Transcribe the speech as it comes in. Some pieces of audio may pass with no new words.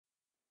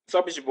What's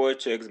up, it's your boy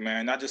Chicks,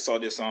 man. I just saw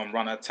this Ron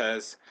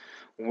Artest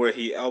where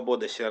he elbowed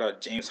the shit out of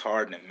James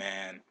Harden,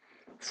 man.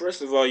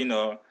 First of all,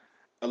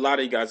 a lot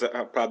of you guys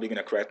are probably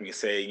gonna correct me and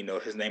say,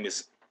 his name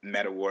is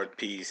Meta World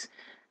Peace.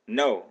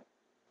 No,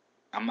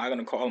 I'm not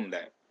gonna call him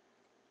that.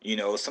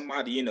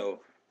 Somebody,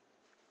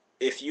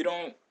 if you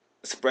don't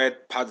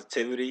spread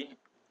positivity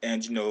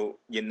and you're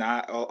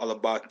not all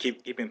about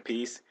keeping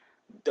peace,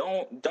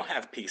 don't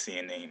have peace in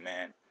your name,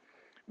 man.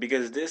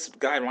 Because this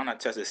guy Ron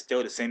Artest is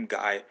still the same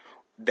guy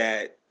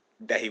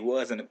that he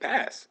was in the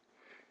past,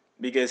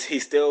 because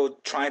he's still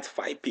trying to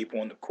fight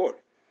people on the court.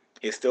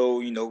 He's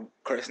still,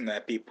 cursing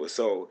at people.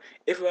 So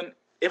even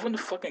the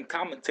fucking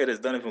commentators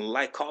don't even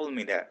like calling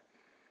me that.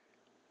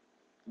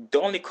 They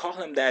only call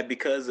him that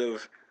because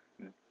of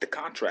the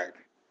contract.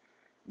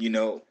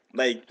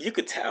 Like you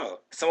could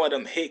tell some of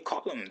them hate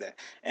calling him that.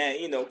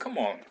 And come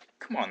on,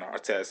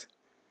 Artest.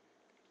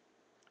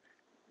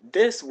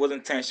 This was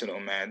intentional,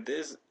 man.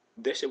 This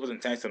shit was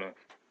intentional.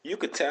 You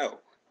could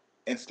tell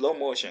in slow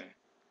motion.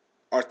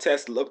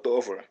 Artest looked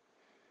over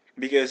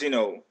because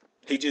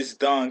he just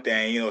dunked,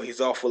 and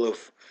he's all full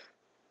of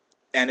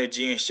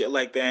energy and shit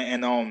like that.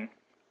 And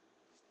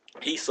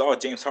he saw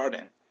James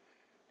Harden.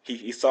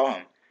 He saw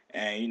him,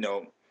 and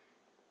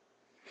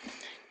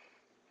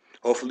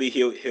hopefully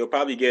he'll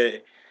probably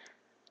get.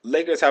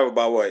 Lakers have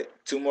about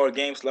what, 2 more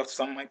games left,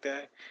 something like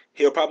that.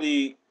 He'll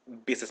probably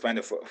be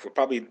suspended for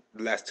probably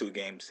the last 2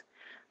 games.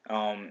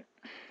 Um,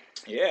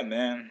 yeah,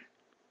 man.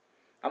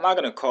 I'm not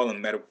gonna call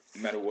him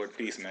Meta World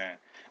Peace, man.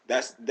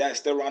 That's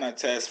still on a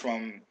test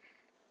from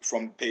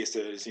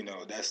Pacers.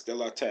 That's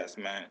still our test,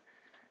 man.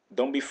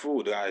 Don't be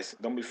fooled, guys.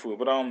 Don't be fooled.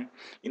 But let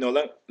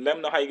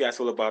me know how you guys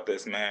feel about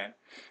this, man.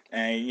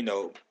 And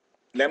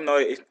let me know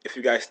if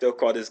you guys still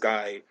call this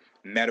guy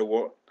Meta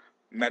World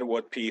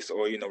Peace,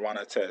 or Ron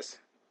Artest.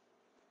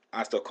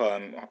 I still call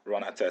him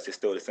Ron Artest. He's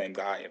still the same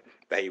guy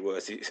that he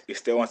was. He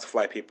still wants to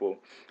fight people.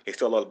 He's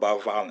still all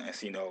about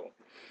violence.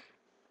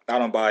 I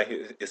don't buy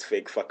his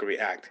fake fuckery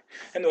act.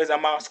 Anyways,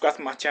 I'm out. Subscribe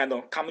to my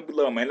channel. Comment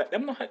below, man. Let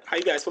me know how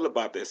you guys feel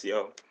about this,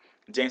 yo.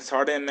 James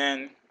Harden,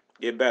 man,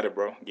 get better,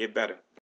 bro. Get better.